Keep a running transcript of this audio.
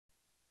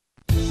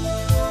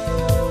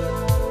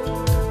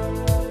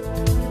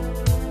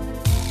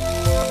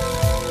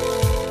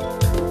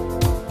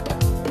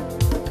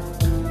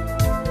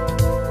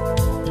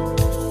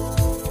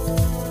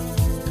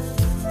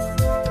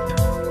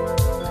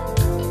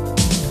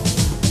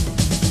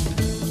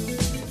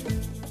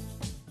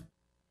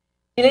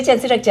Lý Trần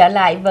xin được trở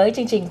lại với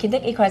chương trình Kiến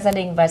thức y khoa gia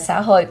đình và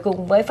xã hội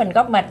cùng với phần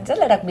góp mặt rất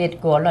là đặc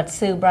biệt của luật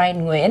sư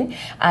Brian Nguyen,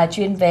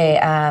 chuyên về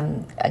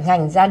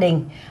ngành gia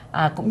đình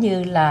cũng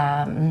như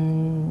là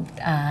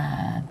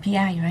PI,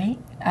 right?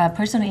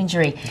 Personal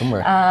injury. Đúng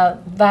rồi.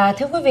 Và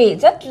thưa quý vị,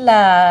 rất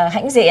là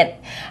hãnh diện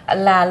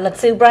là luật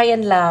sư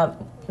Brian là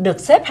được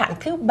xếp hạng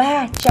thứ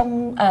 3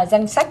 trong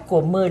danh sách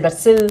của 10 luật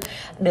sư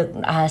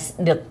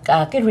được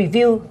cái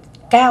review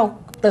cao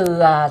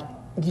từ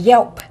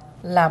Yelp,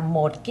 là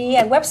một cái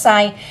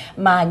website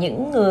mà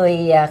những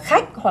người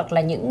khách hoặc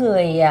là những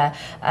người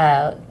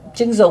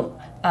trưng dụng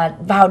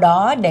vào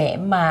đó để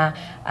mà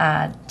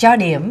cho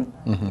điểm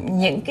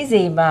những cái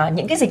gì mà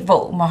những cái dịch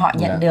vụ mà họ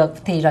nhận được,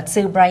 thì luật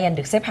sư Brian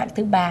được xếp hạng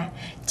thứ 3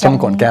 trong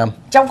quận Cam.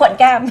 Trong quận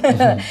Cam.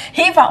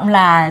 Hy vọng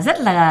là rất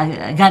là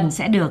gần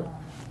sẽ được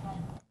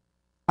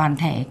toàn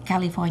thể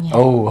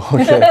California. Ok.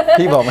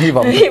 Hy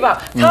vọng.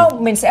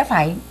 Không, mình sẽ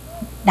phải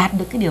đạt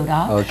được cái điều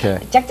đó. Okay.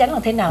 Chắc chắn là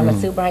thế nào luật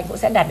sư Brian cũng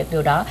sẽ đạt được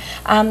điều đó.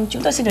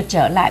 Chúng tôi xin được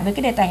trở lại với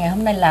cái đề tài ngày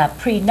hôm nay là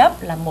prenup,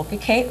 là một cái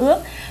khế ước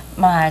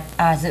mà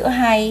giữa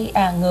hai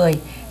người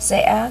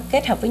sẽ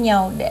kết hợp với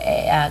nhau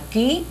để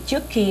ký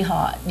trước khi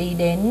họ đi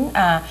đến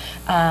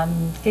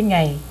cái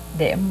ngày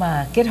để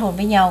mà kết hôn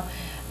với nhau.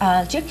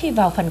 Trước khi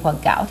vào phần quảng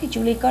cáo thì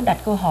Julie có đặt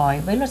câu hỏi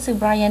với luật sư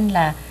Brian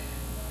là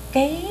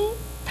cái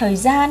thời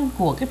gian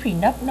của cái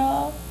prenup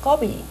nó có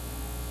bị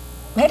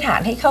hết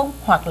hạn hay không,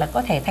 hoặc là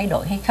có thể thay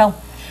đổi hay không.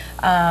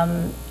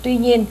 Tuy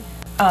nhiên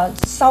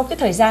sau cái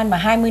thời gian mà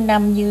 20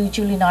 năm như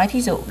Julie nói,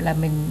 thí dụ là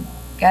mình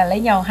lấy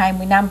nhau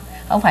 20 năm,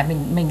 không phải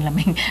mình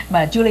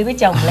mà Julie với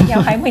chồng lấy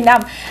nhau 20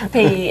 năm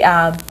thì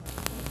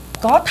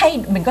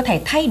mình có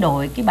thể thay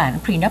đổi cái bản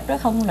prenup đó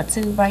không luật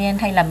sư Brian,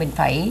 hay là mình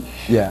phải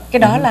cái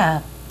đó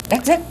là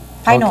that's it,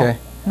 final,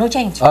 no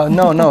change?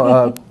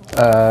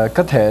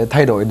 Có thể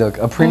thay đổi được.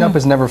 A prenup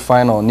is never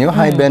final. Nếu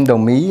hai bên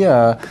đồng ý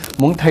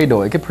muốn thay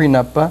đổi cái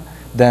prenup á,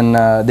 then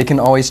they can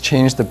always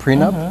change the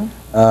prenup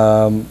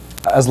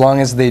as long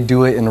as they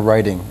do it in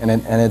writing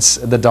and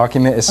the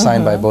document is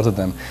signed by both of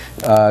them.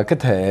 Có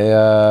thể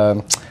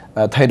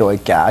thay đổi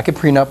cả cái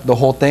prenup, the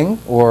whole thing,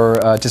 or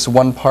just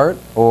one part,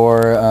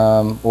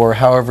 or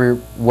however,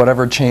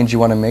 whatever change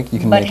you want to make, you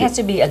can make it. But it has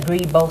to be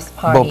agreed both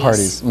parties. Both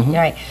parties.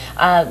 Right.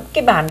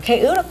 Cái bản khế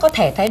ước nó có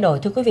thể thay đổi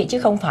thưa quý vị, chứ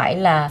không phải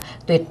là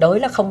tuyệt đối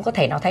là không có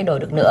thể nào thay đổi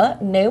được nữa.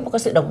 Nếu mà có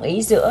sự đồng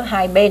ý giữa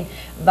hai bên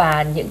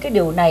và những cái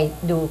điều này,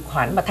 điều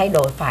khoản mà thay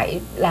đổi phải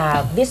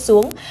là viết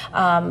xuống.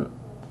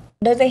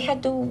 Do they have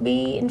to be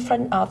in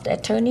front of the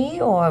attorney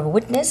or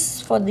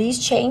witness for these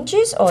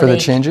changes? Or the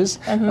changes?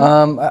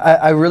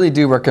 I really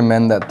do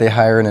recommend that they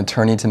hire an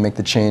attorney to make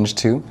the change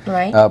too.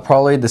 Right.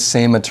 Probably the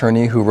same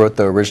attorney who wrote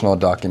the original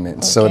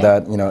document, so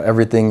that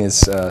everything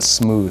is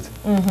smooth,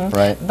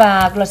 right?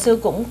 Và luật sư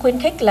cũng khuyến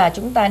khích là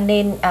chúng ta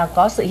nên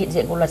có sự hiện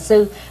diện của luật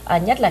sư,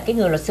 nhất là cái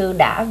người luật sư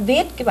đã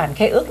viết cái bản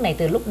khế ước này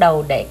từ lúc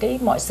đầu để cái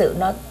mọi sự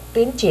nó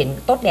tiến triển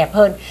tốt đẹp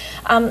hơn.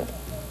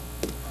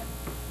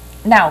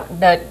 Now,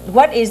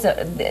 what is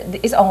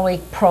is only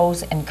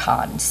pros and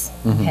cons.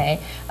 Okay,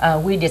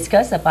 we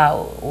discussed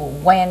about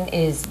when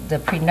is the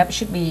prenup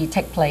should be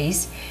take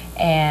place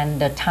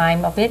and the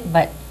time of it.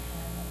 But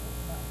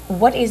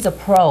what is the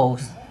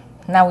pros?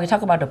 Now we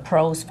talk about the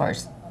pros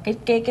first.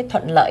 Cái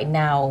thuận lợi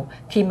nào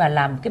khi mà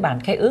làm cái bản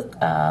khế ước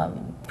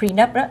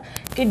prenup đó?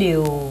 Cái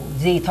điều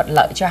gì thuận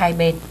lợi cho hai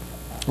bên?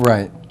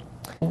 Right.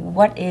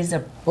 What is the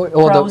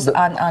pros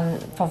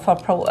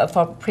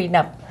for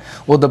prenup?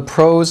 Well, the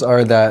pros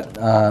are that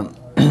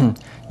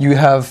you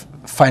have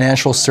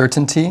financial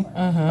certainty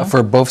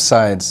for both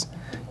sides.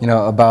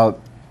 About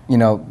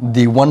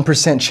the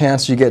 1%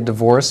 chance you get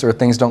divorced or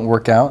things don't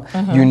work out.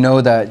 You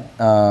know that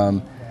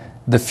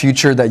the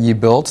future that you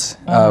built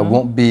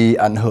won't be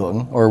ảnh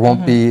hưởng or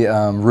won't be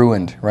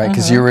ruined, right?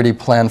 Because you already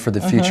planned for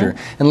the future.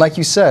 And like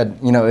you said,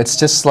 it's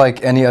just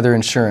like any other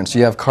insurance.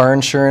 You have car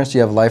insurance,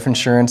 you have life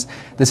insurance.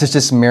 This is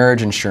just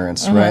marriage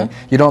insurance, right?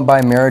 You don't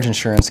buy marriage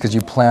insurance because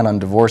you plan on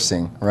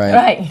divorcing, right?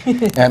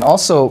 Right. And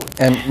also,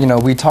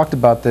 we talked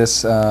about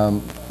this,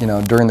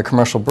 during the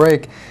commercial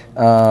break.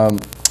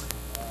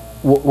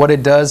 What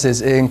it does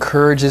is it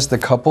encourages the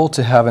couple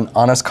to have an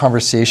honest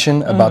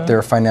conversation about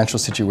their financial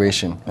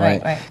situation,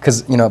 right?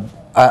 Because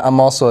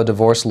I'm also a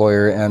divorce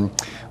lawyer, and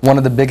one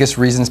of the biggest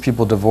reasons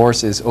people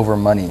divorce is over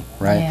money,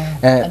 right?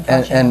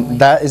 Yeah, and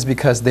that is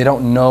because they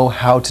don't know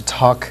how to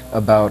talk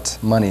about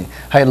money.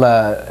 Hay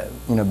là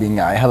bị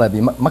ngại, hay là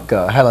bị mắc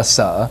cỡ, hay là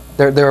sợ.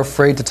 They're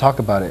afraid to talk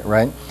about it,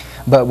 right?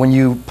 But when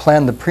you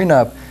plan the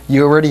prenup,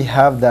 you already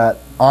have that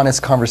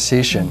honest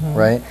conversation,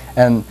 right?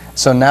 And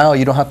so now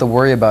you don't have to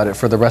worry about it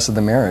for the rest of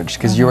the marriage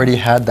because you already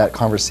had that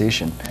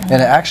conversation.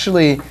 And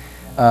actually,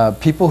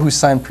 people who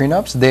sign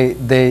prenups,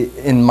 they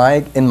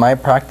in my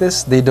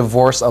practice, they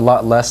divorce a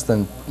lot less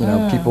than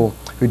people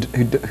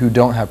who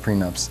don't have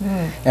prenups.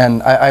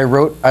 And I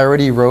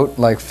already wrote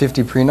like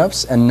 50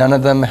 prenups, and none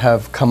of them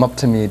have come up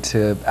to me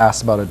to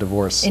ask about a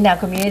divorce. In our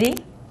community?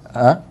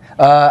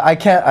 I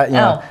can't,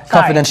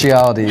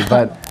 confidentiality,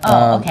 but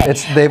Okay.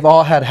 They've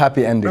all had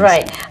happy endings.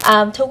 Right.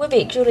 Thưa quý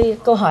vị, Julie,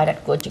 câu hỏi đặt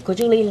của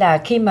Julie là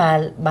khi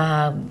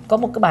mà có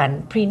một cái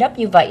bản prenup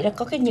như vậy,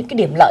 có những cái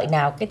điểm lợi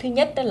nào? Cái thứ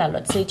nhất đó là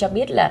luật sư cho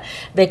biết là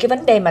về cái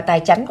vấn đề mà tài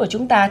chánh của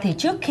chúng ta, thì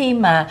trước khi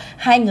mà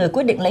hai người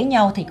quyết định lấy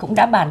nhau thì cũng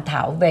đã bàn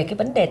thảo về cái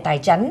vấn đề tài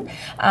chánh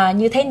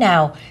như thế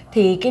nào,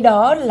 thì cái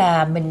đó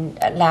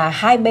là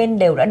hai bên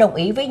đều đã đồng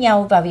ý với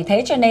nhau, và vì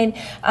thế cho nên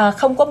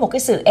không có một cái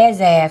sự e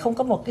dè, không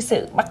có một cái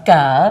sự mắc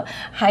cỡ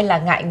hay là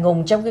ngại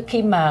ngùng trong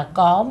khi mà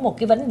có một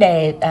cái vấn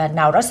đề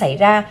nào đó xảy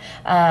ra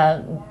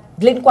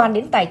liên quan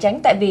đến tài chánh.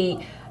 Tại vì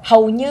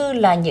hầu như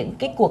là những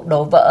cái cuộc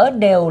đổ vỡ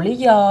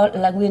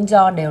nguyên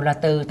do đều là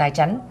từ tài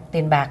chánh,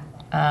 tiền bạc,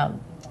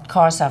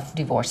 cause of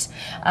divorce,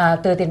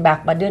 từ tiền bạc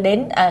mà đưa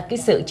đến cái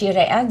sự chia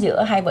rẽ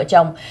giữa hai vợ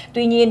chồng.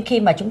 Tuy nhiên khi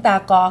mà chúng ta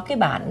có cái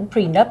bản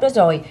prenup đó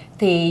rồi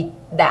thì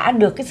đã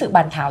được cái sự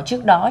bàn thảo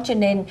trước đó, cho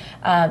nên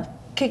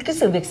khi cái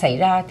sự việc xảy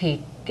ra thì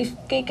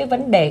cái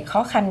vấn đề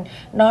khó khăn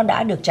nó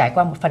đã được trải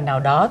qua một phần nào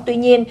đó. Tuy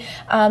nhiên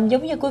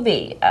giống như quý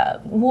vị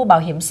mua bảo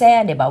hiểm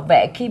xe để bảo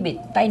vệ khi bị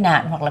tai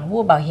nạn, hoặc là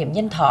mua bảo hiểm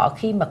nhân thọ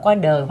khi mà qua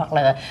đời, hoặc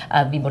là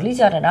vì một lý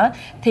do nào đó,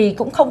 thì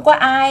cũng không có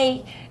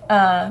ai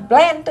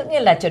plan, tức nghĩa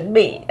là chuẩn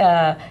bị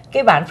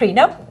cái bản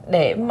prenup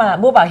để mà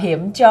mua bảo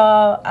hiểm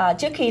cho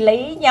trước khi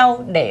lấy nhau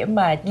để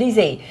mà ly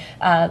dị.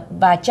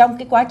 Và trong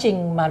cái quá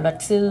trình mà luật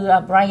sư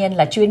Brian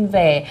là chuyên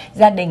về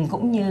gia đình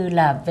cũng như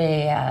là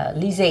về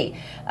ly dị,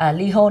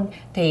 ly hôn,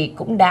 thì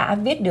cũng đã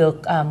viết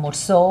được một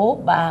số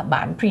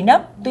bản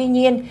prenup. Tuy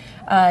nhiên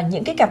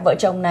những cái cặp vợ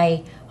chồng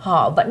này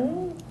họ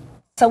vẫn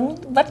sống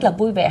rất là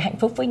vui vẻ hạnh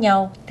phúc với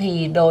nhau.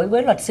 Thì đối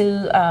với luật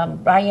sư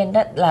Brian,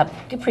 đó là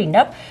cái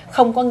prenup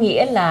không có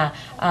nghĩa là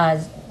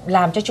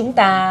làm cho chúng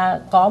ta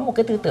có một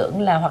cái tư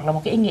tưởng là, hoặc là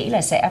một cái ý nghĩ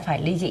là sẽ phải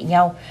ly dị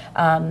nhau,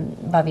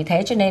 và vì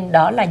thế cho nên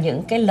đó là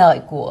những cái lợi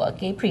của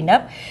cái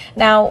prenup.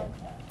 Now,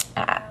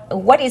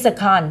 what is the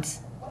cons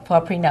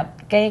for prenup?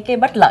 Cái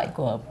bất lợi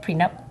của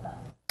prenup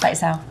tại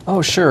sao?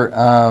 Oh, sure.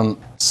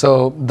 So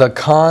the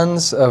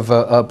cons of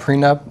a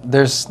prenup,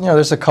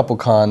 there's a couple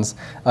cons.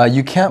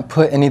 You can't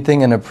put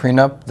anything in a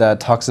prenup that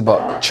talks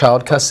about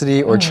child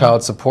custody or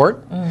child support,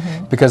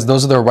 because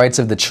those are the rights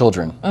of the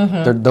children.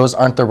 Those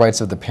aren't the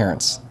rights of the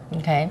parents.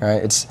 Okay.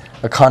 Right? It's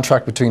a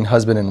contract between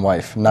husband and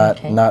wife,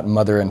 not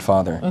mother and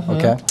father.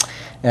 Okay.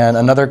 And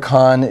another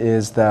con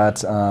is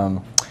that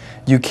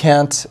you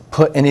can't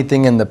put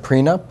anything in the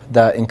prenup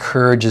that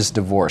encourages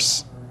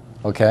divorce.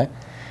 Okay.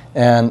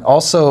 And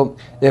also,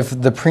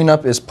 if the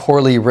prenup is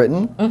poorly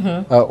written,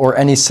 or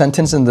any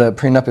sentence in the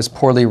prenup is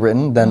poorly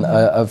written, then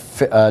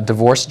a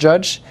divorce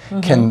judge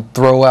can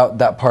throw out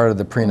that part of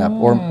the prenup,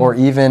 or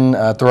even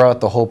throw out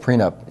the whole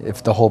prenup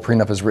if the whole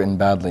prenup is written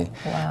badly.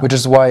 Wow. Which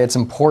is why it's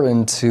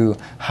important to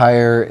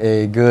hire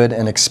a good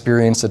and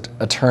experienced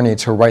attorney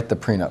to write the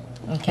prenup.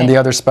 Okay. And the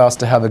other spouse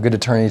to have a good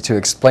attorney to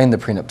explain the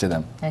prenup to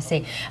them. I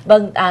see.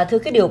 Vâng, thưa,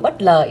 cái điều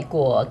bất lợi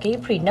của cái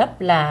prenup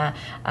là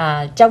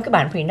trong cái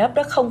bản prenup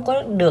đó không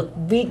có được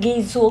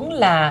ghi xuống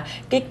là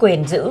cái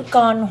quyền giữ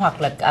con hoặc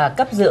là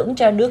cấp dưỡng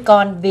cho đứa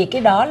con, vì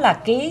cái đó là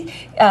cái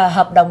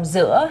hợp đồng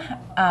giữa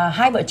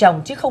hai vợ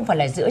chồng chứ không phải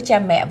là giữa cha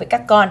mẹ với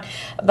các con.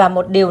 Và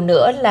một điều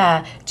nữa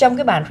là trong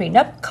cái bản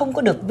prenup không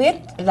có được viết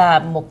là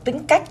một tính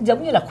cách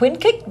giống như là khuyến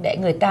khích để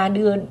người ta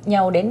đưa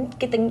nhau đến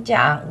cái tình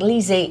trạng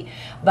ly dị.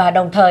 Và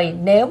đồng thời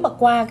nếu mà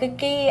qua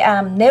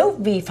nếu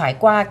vì phải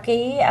qua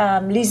cái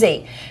ly dị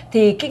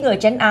thì cái người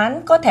chánh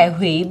án có thể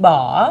hủy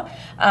bỏ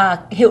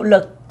hiệu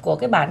lực của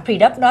cái bản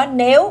prenup đó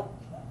nếu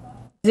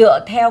dựa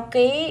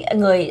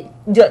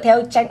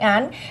theo tranh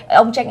án,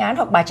 ông tranh án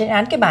hoặc bà tranh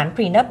án, cái bản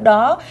prenup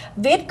đó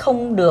viết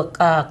không được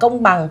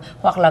công bằng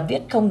hoặc là viết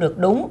không được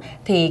đúng,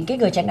 thì cái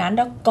người tranh án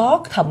đó có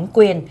thẩm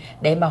quyền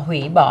để mà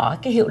hủy bỏ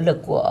cái hiệu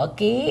lực của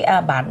cái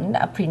bản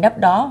prenup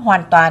đó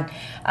hoàn toàn.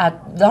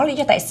 Đó là lý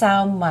do tại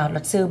sao mà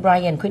luật sư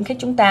Brian khuyến khích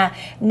chúng ta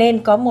nên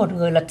có một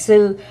người luật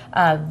sư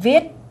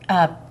viết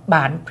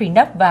bản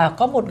prenup và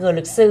có một người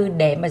luật sư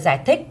để mà giải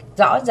thích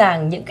rõ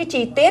ràng những cái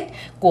chi tiết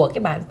của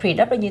cái bản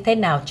prenup đó như thế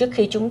nào trước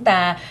khi chúng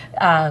ta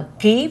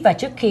ký và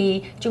trước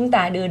khi chúng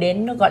ta đưa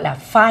đến nó gọi là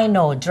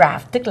final draft,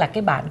 tức là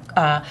cái bản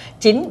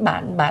chính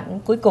bản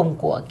cuối cùng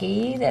của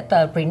cái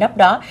tờ prenup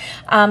đó.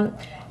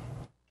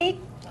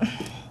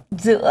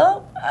 Giữa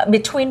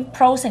between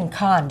pros and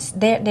cons,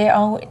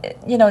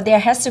 there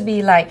has to be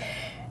like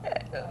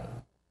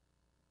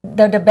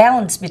the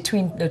balance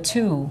between the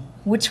two.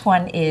 Which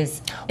one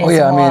is oh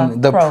yeah, more I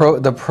mean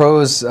the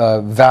pros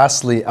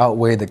vastly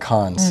outweigh the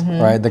cons,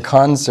 right? The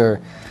cons are,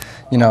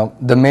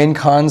 the main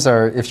cons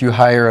are if you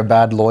hire a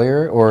bad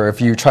lawyer or if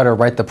you try to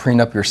write the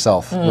prenup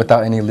yourself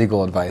without any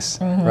legal advice,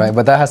 right?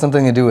 But that has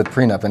something to do with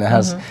prenup, and it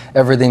has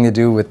everything to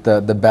do with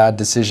the bad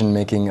decision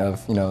making of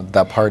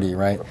that party,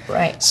 right?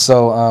 Right.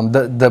 So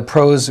the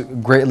pros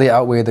greatly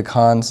outweigh the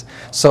cons.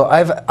 So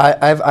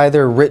I've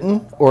either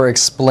written or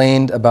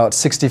explained about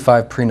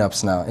 65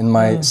 prenups now in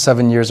my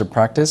 7 years of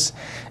practice,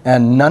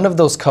 and none of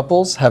those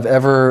couples have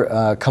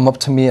ever come up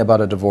to me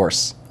about a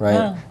divorce, right?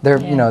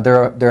 Oh,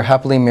 they're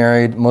happily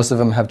married. Most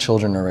of them have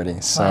children already.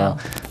 So wow,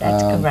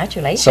 that's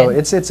congratulations. So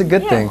it's a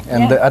good thing,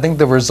 and I think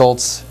the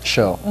results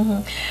show.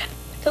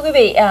 Thưa quý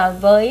vị,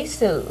 với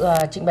sự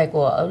trình bày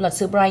của luật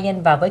sư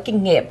Brian và với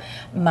kinh nghiệm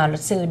mà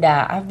luật sư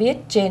đã viết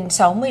trên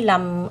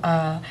 65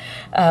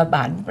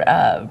 bản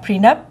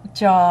prenup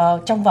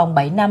trong vòng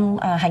 7 năm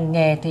hành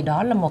nghề, thì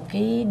đó là một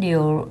cái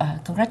điều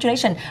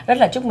congratulations, rất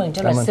là chúc mừng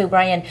cho luật sư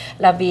Brian,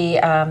 là vì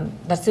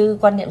luật sư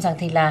quan niệm rằng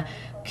thì là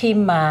khi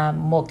mà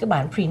một cái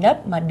bản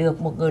prenup mà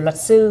được một người luật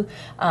sư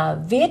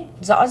viết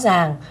rõ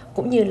ràng,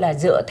 cũng như là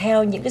dựa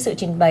theo những cái sự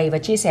trình bày và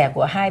chia sẻ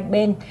của hai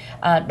bên,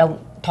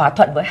 thỏa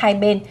thuận với hai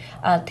bên,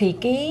 thì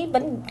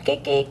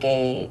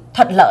cái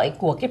thuận lợi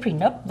của cái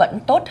prenup vẫn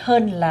tốt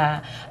hơn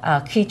là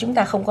khi chúng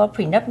ta không có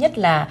prenup, nhất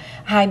là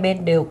hai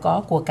bên đều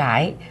có của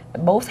cải,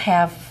 both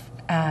have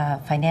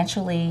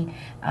financially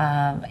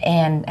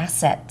and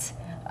assets.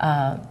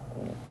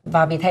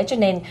 Và vì thế cho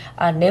nên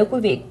nếu quý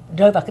vị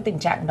rơi vào cái tình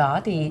trạng đó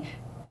thì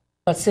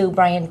luật sư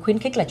Brian khuyến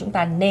khích là chúng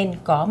ta nên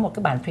có một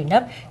cái bản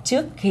prenup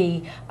trước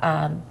khi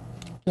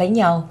lấy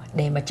nhau,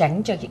 để mà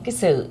tránh cho những cái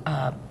sự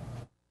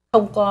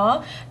không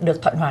có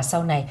được thuận hòa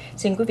sau này.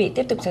 Xin quý vị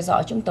tiếp tục theo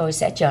dõi, chúng tôi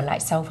sẽ trở lại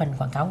sau phần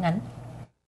quảng cáo ngắn.